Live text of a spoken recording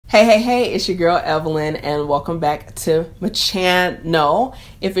Hey, it's your girl Evelyn, and welcome back to my channel.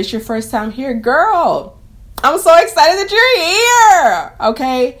 If it's your first time here, girl, I'm so excited that you're here.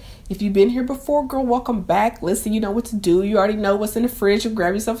 Okay, if you've been here before, girl, welcome back. Listen, you know what to do. You already know what's in the fridge. You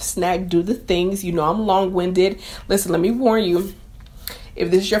grab yourself a snack, do the things. You know I'm long-winded. Listen, let me warn you.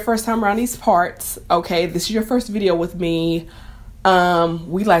 If this is your first time around these parts, okay, this is your first video with me.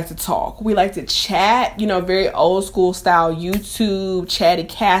 We like to talk. We like to chat, very old school style YouTube, chatty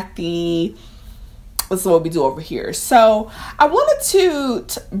Cathy. This is what we do over here. So I wanted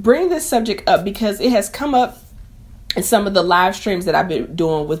to bring this subject up because it has come up in some of the live streams that I've been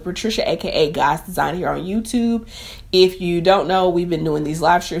doing with Patricia, aka God's Design, here on YouTube. If you don't know, we've been doing these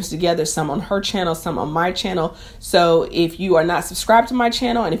live streams together, some on her channel, some on my channel. So if you are not subscribed to my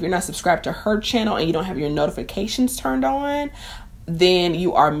channel, and if you're not subscribed to her channel, and you don't have your notifications turned on, then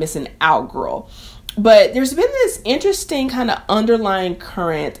you are missing out, girl. But there's been this interesting kind of underlying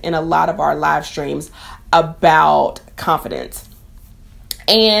current in a lot of our live streams about confidence.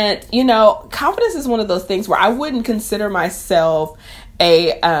 And, confidence is one of those things where I wouldn't consider myself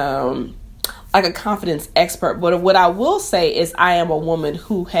a confidence expert. But what I will say is I am a woman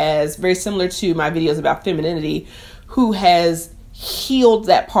who has, very similar to my videos about femininity, who has healed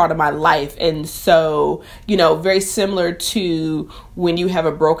that part of my life. And so, very similar to when you have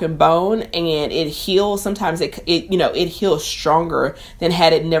a broken bone and it heals, sometimes it heals stronger than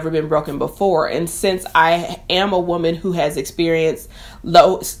had it never been broken before. And since I am a woman who has experienced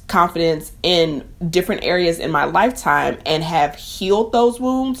low confidence in different areas in my lifetime and have healed those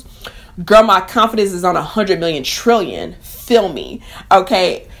wounds, girl, my confidence is on 100 million trillion. Feel me.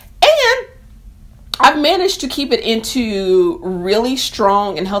 Okay. And I've managed to keep it into really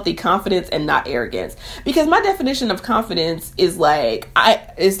strong and healthy confidence and not arrogance, because my definition of confidence is like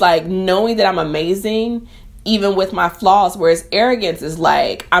knowing that I'm amazing even with my flaws, whereas arrogance is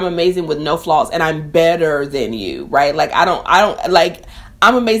like I'm amazing with no flaws and I'm better than you, right? Like I don't like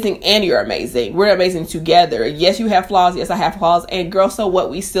I'm amazing and you're amazing. We're amazing together. Yes, you have flaws. Yes, I have flaws. And girl, so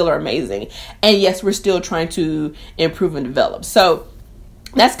what? We still are amazing. And yes, we're still trying to improve and develop. So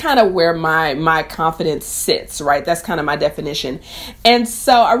that's kind of where my confidence sits, right? That's kind of my definition. And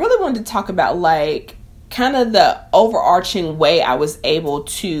so I really wanted to talk about like kind of the overarching way I was able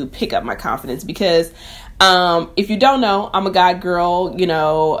to pick up my confidence, because if you don't know, I'm a God girl,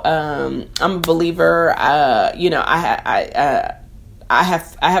 I'm a believer. I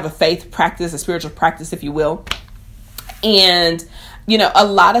have a faith practice, a spiritual practice, if you will. And a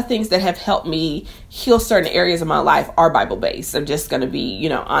lot of things that have helped me heal certain areas of my life are Bible-based. I'm just going to be,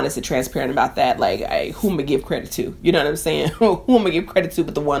 honest and transparent about that. Like, who am I give credit to? You know what I'm saying? Who am I give credit to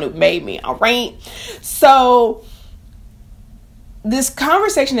but the one who made me? All right. So this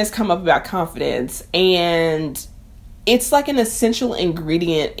conversation has come up about confidence, and it's like an essential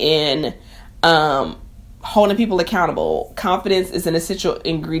ingredient in holding people accountable. Confidence is an essential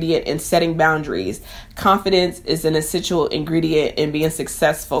ingredient in setting boundaries. Confidence is an essential ingredient in being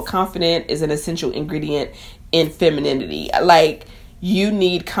successful. Confidence is an essential ingredient in femininity. Like, you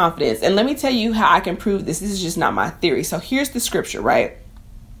need confidence. And let me tell you how I can prove this. This is just not my theory. So here's the scripture, right?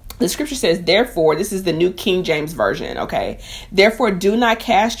 The scripture says, therefore, this is the New King James Version, okay? Therefore, do not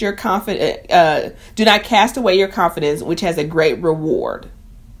cast away your confidence, which has a great reward.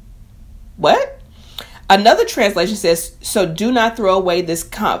 What? Another translation says, so do not throw away this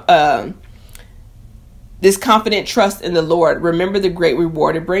confident trust in the Lord. Remember the great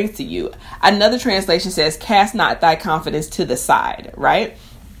reward it brings to you. Another translation says, cast not thy confidence to the side, right?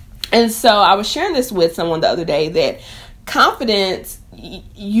 And so I was sharing this with someone the other day that confidence,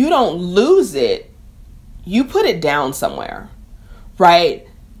 you don't lose it. You put it down somewhere, right?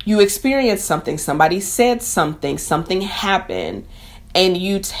 You experience something. Somebody said something. Something happened. And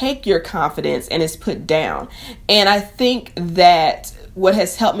you take your confidence and it's put down. And I think that what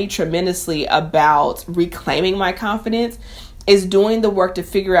has helped me tremendously about reclaiming my confidence is doing the work to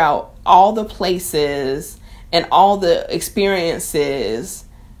figure out all the places and all the experiences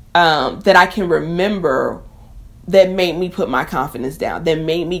that I can remember that made me put my confidence down, that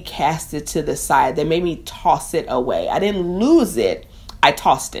made me cast it to the side, that made me toss it away. I didn't lose it. I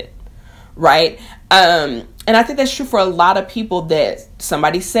tossed it. Right. And I think that's true for a lot of people, that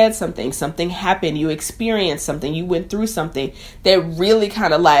somebody said something happened, you experienced something, you went through something that really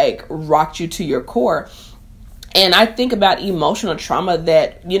kind of like rocked you to your core. And I think about emotional trauma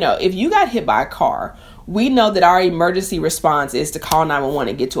that, if you got hit by a car, we know that our emergency response is to call 911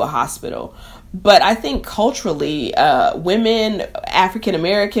 and get to a hospital. But I think culturally, women,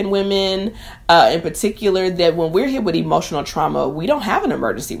 African-American women in particular, that when we're hit with emotional trauma, we don't have an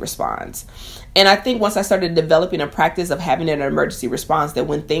emergency response. And I think once I started developing a practice of having an emergency response, that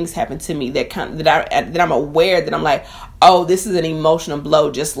when things happen to me that I'm aware that I'm like, oh, this is an emotional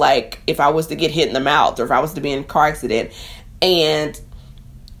blow, just like if I was to get hit in the mouth or if I was to be in a car accident. And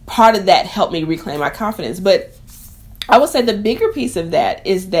part of that helped me reclaim my confidence. But I would say the bigger piece of that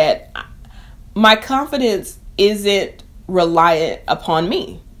is that my confidence isn't reliant upon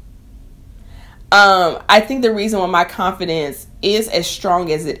me. I think the reason why my confidence is as strong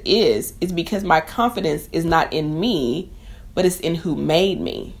as it is because my confidence is not in me, but it's in who made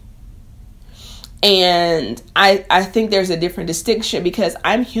me. And I think there's a different distinction because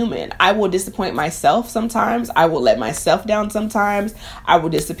I'm human. I will disappoint myself sometimes. I will let myself down sometimes. I will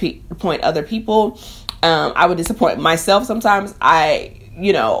disappoint other people. I would disappoint myself sometimes. I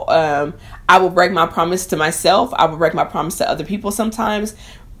will break my promise to myself. I will break my promise to other people sometimes,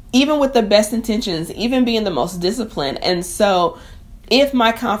 even with the best intentions, even being the most disciplined. And so if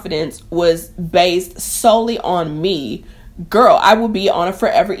my confidence was based solely on me, girl, I would be on a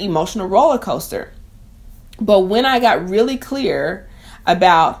forever emotional roller coaster. But when I got really clear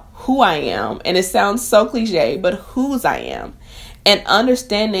about who I am, and it sounds so cliche, but whose I am, and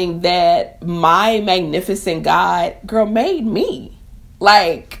understanding that my magnificent God, girl, made me.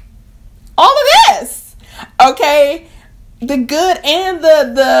 Like, all of this, okay? The good and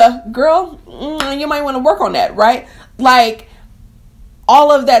the girl, you might want to work on that, right? Like,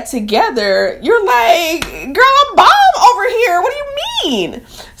 all of that together, you're like, girl, I'm bomb over here. What do you mean?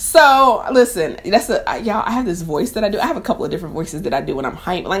 So listen, y'all, I have this voice that I do. I have a couple of different voices that I do when I'm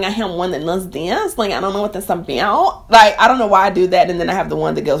hyped. Like, I have one that does dance. Like, I don't know what that's about. Like, I don't know why I do that. And then I have the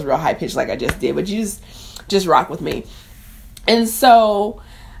one that goes real high pitched like I just did. But you just rock with me. And so,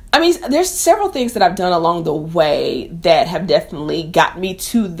 I mean, there's several things that I've done along the way that have definitely got me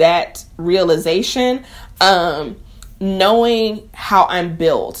to that realization. Knowing how I'm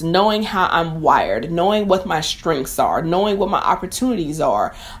built, knowing how I'm wired, knowing what my strengths are, knowing what my opportunities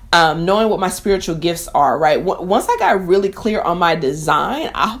are, knowing what my spiritual gifts are, right? Once I got really clear on my design,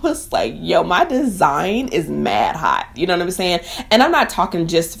 I was like, yo, my design is mad hot. You know what I'm saying? And I'm not talking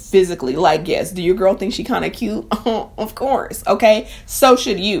just physically. Like, yes, do your girl think she kind of cute? Of course. Okay. So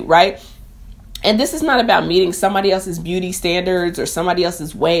should you, right? And this is not about meeting somebody else's beauty standards or somebody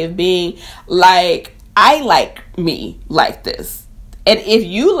else's way of being. Like, I like me like this. And if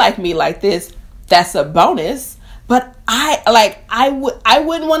you like me like this, that's a bonus. But I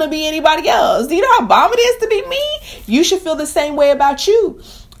wouldn't want to be anybody else. Do you know how bomb it is to be me? You should feel the same way about you.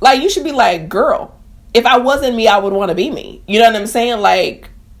 Like, you should be like, girl, if I wasn't me, I would want to be me. You know what I'm saying? Like,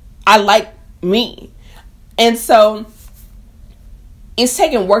 I like me. And so it's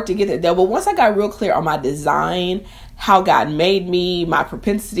taking work to get there. But once I got real clear on my design, how God made me, my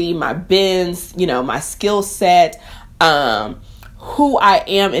propensity, my bends, my skill set, who I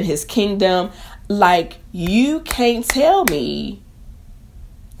am in his kingdom, like, you can't tell me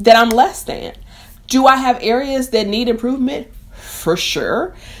that I'm less than. Do I have areas that need improvement? For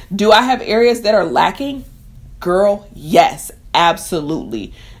sure. Do I have areas that are lacking? Girl, yes,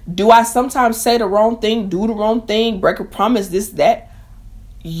 absolutely. Do I sometimes say the wrong thing, do the wrong thing, break a promise, this, that?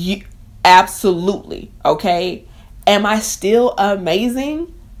 Absolutely. Okay. Am I still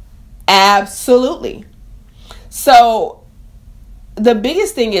amazing? Absolutely. So the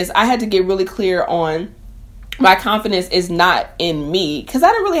biggest thing is I had to get really clear on my confidence is not in me, because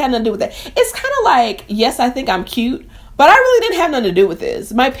I didn't really have nothing to do with that. It's kind of like, yes, I think I'm cute, but I really didn't have nothing to do with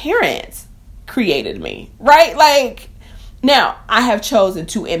this. My parents created me, right? Like, now I have chosen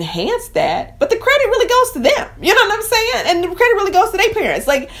to enhance that, but the credit really goes to them. You know what I'm saying? And the credit really goes to their parents.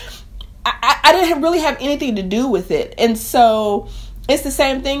 Like, I didn't really have anything to do with it. And so it's the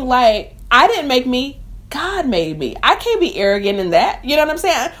same thing. Like, I didn't make me. God made me. I can't be arrogant in that. You know what I'm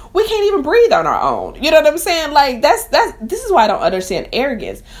saying? We can't even breathe on our own. You know what I'm saying? Like, this is why I don't understand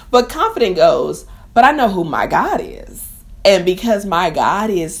arrogance. But confident goes, but I know who my God is. And because my God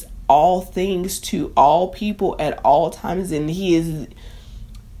is all things to all people at all times, and he is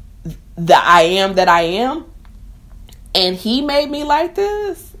the I am that I am, and he made me like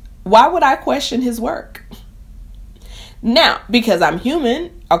this, why would I question his work? Now, because I'm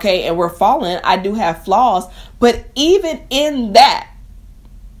human, okay, and we're fallen, I do have flaws, but even in that,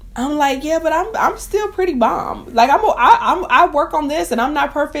 I'm like, yeah, but I'm still pretty bomb. Like, I work on this, and I'm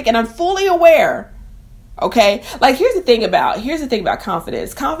not perfect, and I'm fully aware. Okay, like, here's the thing about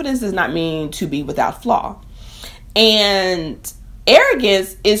confidence. Confidence does not mean to be without flaw, and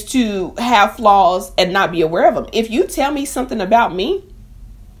arrogance is to have flaws and not be aware of them. If you tell me something about me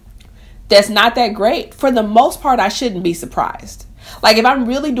that's not that great, for the most part, I shouldn't be surprised. Like, if I'm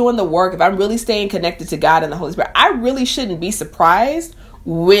really doing the work, if I'm really staying connected to God and the Holy Spirit, I really shouldn't be surprised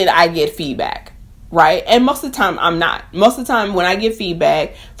when I get feedback, right? And most of the time I'm not. Most of the time when I get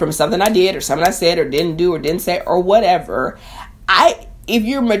feedback from something I did or something I said or didn't do or didn't say or whatever, if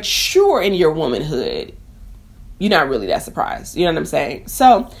you're mature in your womanhood, you're not really that surprised. You know what I'm saying?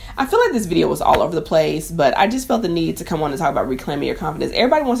 So I feel like this video was all over the place, but I just felt the need to come on and talk about reclaiming your confidence.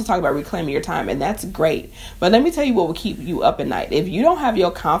 Everybody wants to talk about reclaiming your time, and that's great. But let me tell you what will keep you up at night. If you don't have your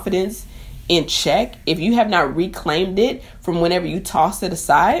confidence in check, if you have not reclaimed it from whenever you tossed it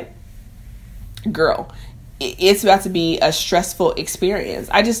aside, girl, it's about to be a stressful experience.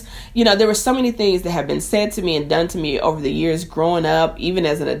 There were so many things that have been said to me and done to me over the years growing up, even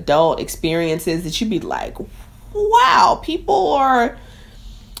as an adult, experiences that you'd be like, wow, people are,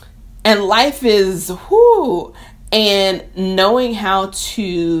 and life is, whoo. And knowing how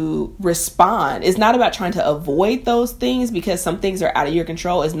to respond is not about trying to avoid those things because some things are out of your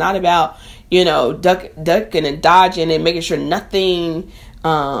control. It's not about, ducking and dodging and making sure nothing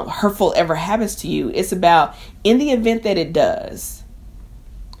hurtful ever happens to you. It's about, in the event that it does,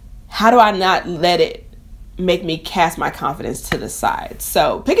 how do I not let it make me cast my confidence to the side?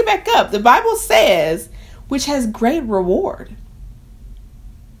 So pick it back up. The Bible says, which has great reward.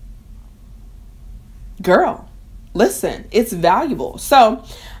 Girl, listen, it's valuable. So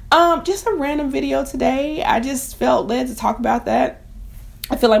just a random video today. I just felt led to talk about that.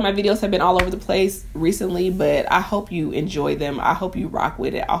 I feel like my videos have been all over the place recently, but I hope you enjoy them. I hope you rock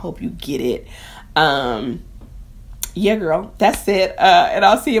with it. I hope you get it. Yeah, girl, that's it. And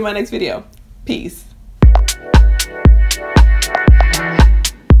I'll see you in my next video. Peace.